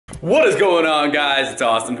What is going on, guys? It's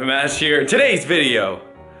Austin Pamaj here. In today's video,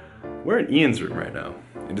 we're in Ian's room right now.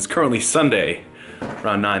 It is currently Sunday,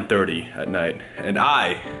 around 9:30 at night, and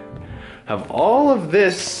I have all of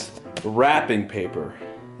this wrapping paper,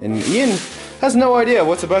 and Ian has no idea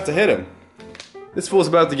what's about to hit him. This fool's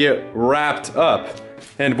about to get wrapped up,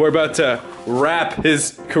 and we're about to wrap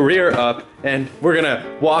his career up, and we're gonna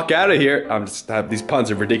walk out of here. These puns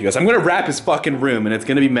are ridiculous. I'm gonna wrap his fucking room, and it's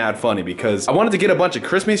gonna be mad funny because I wanted to get a bunch of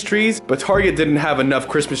Christmas trees, but Target didn't have enough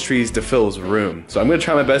Christmas trees to fill his room. So I'm gonna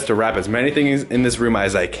try my best to wrap as many things in this room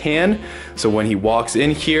as I can, so when he walks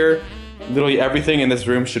in here, literally everything in this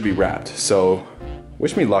room should be wrapped. So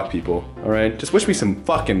wish me luck, people, all right? Just wish me some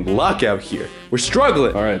fucking luck out here. We're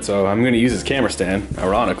struggling. All right, so I'm gonna use his camera stand,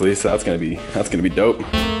 ironically, so that's gonna be dope.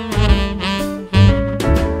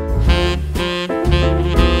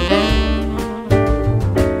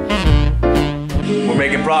 We're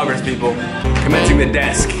making progress, people. Commencing the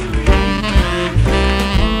desk.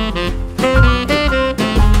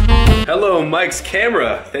 Hello, Mike's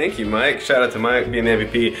camera. Thank you, Mike. Shout out to Mike being the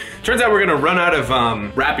MVP. Turns out we're gonna run out of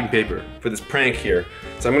wrapping paper for this prank here.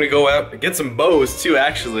 So I'm gonna go out and get some bows too,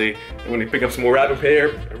 actually. I'm gonna pick up some more wrapping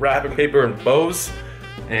paper and bows.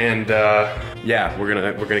 And yeah, we're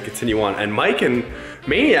gonna continue on. And Mike and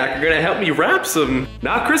Maniac are gonna help me wrap some,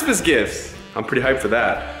 not Christmas gifts. I'm pretty hyped for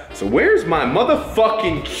that. So where's my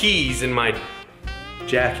motherfucking keys in my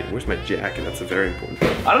jacket? Where's my jacket? That's a very important.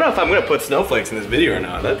 I don't know if I'm gonna put snowflakes in this video or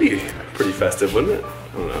not. That'd be pretty festive, wouldn't it?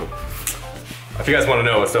 I don't know. If you guys want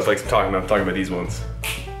to know what snowflakes I'm talking about these ones.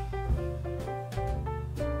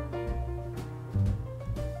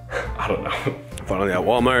 I don't know. Finally at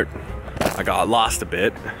Walmart. I got lost a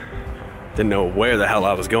bit. Didn't know where the hell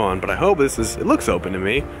I was going, but I hope it looks open to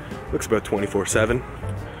me. It looks about 24/7.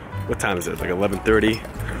 What time is it? Like 11:30.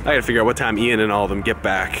 I gotta figure out what time Ian and all of them get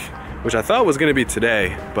back, which I thought was gonna be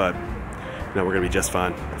today, but no, we're gonna be just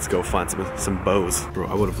fine. Let's go find some bows. Bro,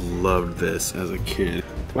 I would have loved this as a kid.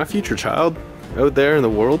 To my future child out there in the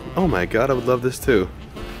world, oh my God, I would love this too.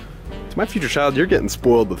 To my future child, you're getting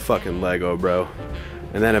spoiled with fucking Lego, bro.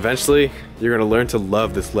 And then eventually, you're gonna learn to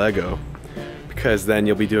love this Lego, because then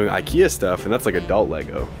you'll be doing IKEA stuff, and that's like adult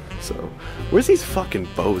Lego. So, where's these fucking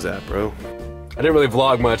bows at, bro? I didn't really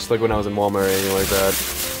vlog much, like when I was in Walmart or anything like that.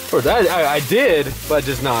 Or I did, but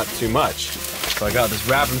just not too much. So I got this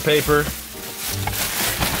wrapping paper.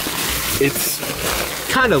 It's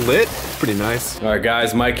kind of lit, pretty nice. All right,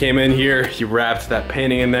 guys, Mike came in here. He wrapped that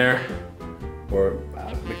painting in there, or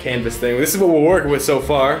the canvas thing. This is what we're working with so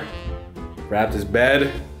far. Wrapped his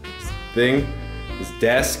bed, his thing, his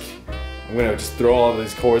desk. I'm gonna just throw all of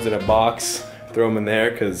these cords in a box, throw them in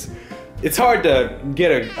there, because it's hard to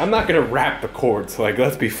get I'm not gonna wrap the cords, like,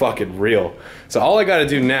 let's be fucking real. So all I gotta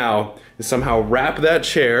do now is somehow wrap that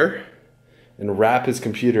chair and wrap his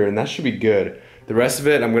computer, and that should be good. The rest of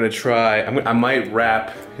it, I'm gonna try, I might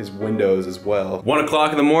wrap his windows as well. 1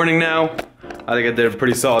 o'clock in the morning now. I think I did a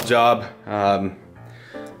pretty solid job.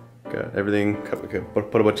 Got everything,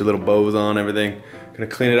 put a bunch of little bows on everything. Gonna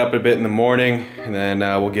clean it up a bit in the morning, and then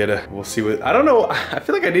we'll see what, I don't know, I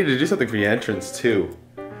feel like I need to do something for the entrance too.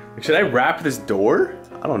 Like, should I wrap this door?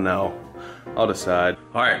 I don't know. I'll decide.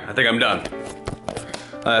 All right, I think I'm done.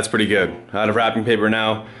 That's pretty good. Out of wrapping paper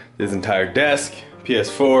now. This entire desk,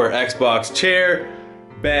 PS4, Xbox, chair,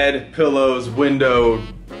 bed, pillows, window,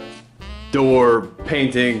 door,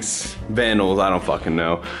 paintings, vandals, I don't fucking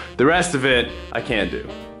know. The rest of it, I can't do.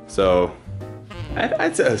 So,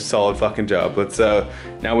 I'd say a solid fucking job. Let's,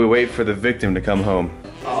 now we wait for the victim to come home.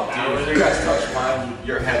 Oh, dude, if you guys touch mine,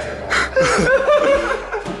 your heads are gone.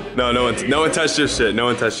 No one touched your shit. No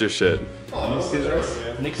one touched your shit.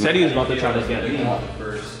 Nick said he was about to try to get me.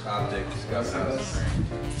 First OpTic discussions.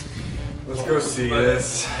 Let's go see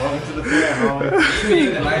this. Welcome to the family. It's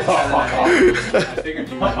being the nice guy. I figured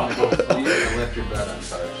you might want to go sleep and left your bed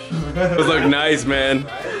untouched. Those look nice, man.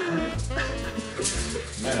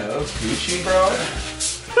 Man, are those Gucci, bro?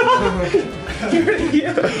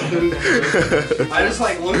 I just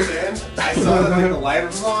like looked in. I saw that like the light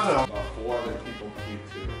was on. About 4 other people cute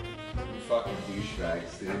too. You fucking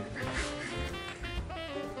douchebags, dude.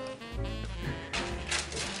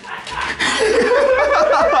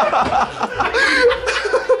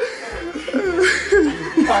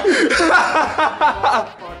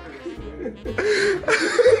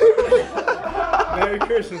 Merry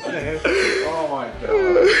Christmas, man. Oh my God.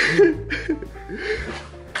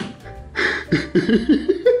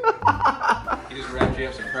 He just wrapped you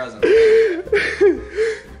up some presents.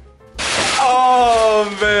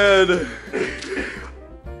 Oh man!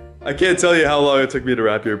 I can't tell you how long it took me to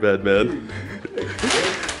wrap your bed, man.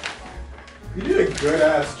 You did a good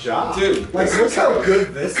ass job. Dude, Like, look how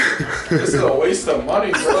good this is. this is a waste of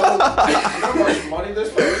money, bro. You know how much money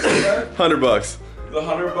this place is? $100 The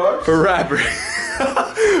 $100? for wrapping.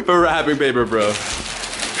 For wrapping paper, bro.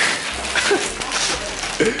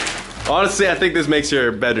 Honestly, I think this makes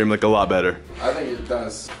your bedroom look a lot better. I think it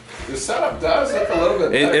does. The setup does look a little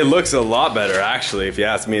bit better. It looks a lot better, actually, if you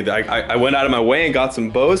ask me. I went out of my way and got some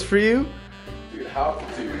bows for you. Dude,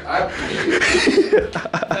 I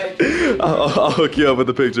I'll hook you up with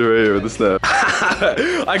the picture right here with the snap.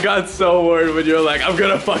 I got so worried when you were like, I'm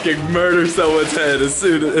gonna fucking murder someone's head as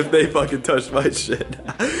soon as if they fucking touch my shit.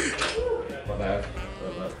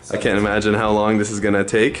 I can't imagine how long this is gonna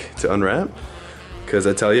take to unwrap. Because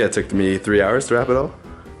I tell you, it took me 3 hours to wrap it all.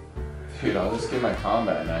 Dude, I'll just get my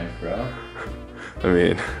combat knife, bro. I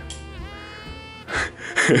mean...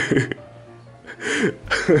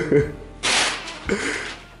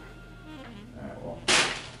 Alright, well.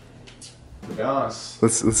 To be honest,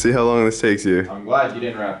 Let's see how long this takes you. I'm glad you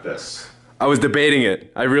didn't wrap this. I was debating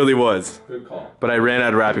it. I really was. Good call. But I ran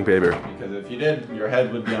out of wrapping paper. Because if you did, your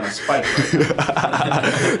head would be on a spike.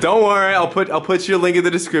 Don't worry, I'll put your link in the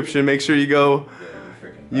description. Make sure you go.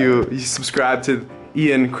 Yeah, You subscribe to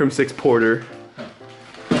Ian Crimsix Porter.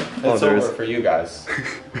 it's over for you guys.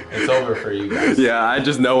 It's over for you guys. Yeah, I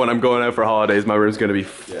just know when I'm going out for holidays, my room's gonna be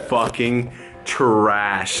fucking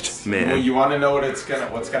trashed, man. Well, you want to know what's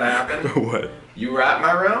gonna happen? What? You wrap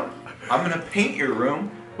my room, I'm gonna paint your room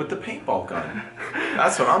with the paintball gun.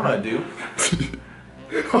 That's what I'm gonna do.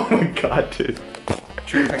 Oh my god, dude.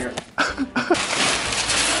 True finger.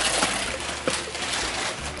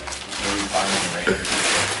 Maybe find some rangers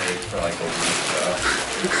for like a week, though.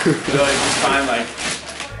 You'll like just find like,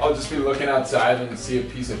 I'll just be looking outside and see a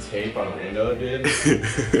piece of tape on a window, dude.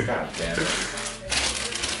 God damn it.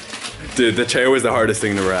 Dude, the chair was the hardest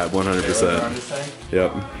thing to wrap, 100%.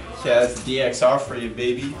 Yep. Yeah, that's DXR for you,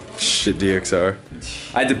 baby. Shit, DXR.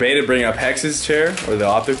 I debated bringing up Hex's chair, or the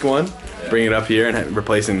OpTic one, bring it up here and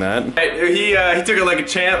replacing that. He took it like a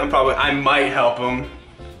champ. I might help him.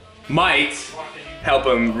 Might help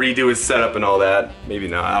him redo his setup and all that. Maybe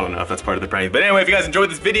not, I don't know if that's part of the prank. But anyway, if you guys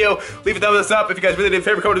enjoyed this video, leave a thumbs up. If you guys really did a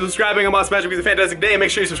favor, comment and subscribing. I'm awesome, Magic. It's a fantastic day. And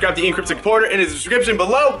make sure you subscribe to Ian Crimsix Porter in his description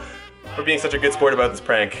below for being such a good sport about this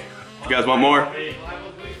prank. If you guys want more,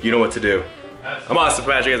 you know what to do. I'm awesome,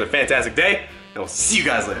 Pamaj. You guys have a fantastic day, and we'll see you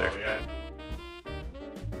guys later.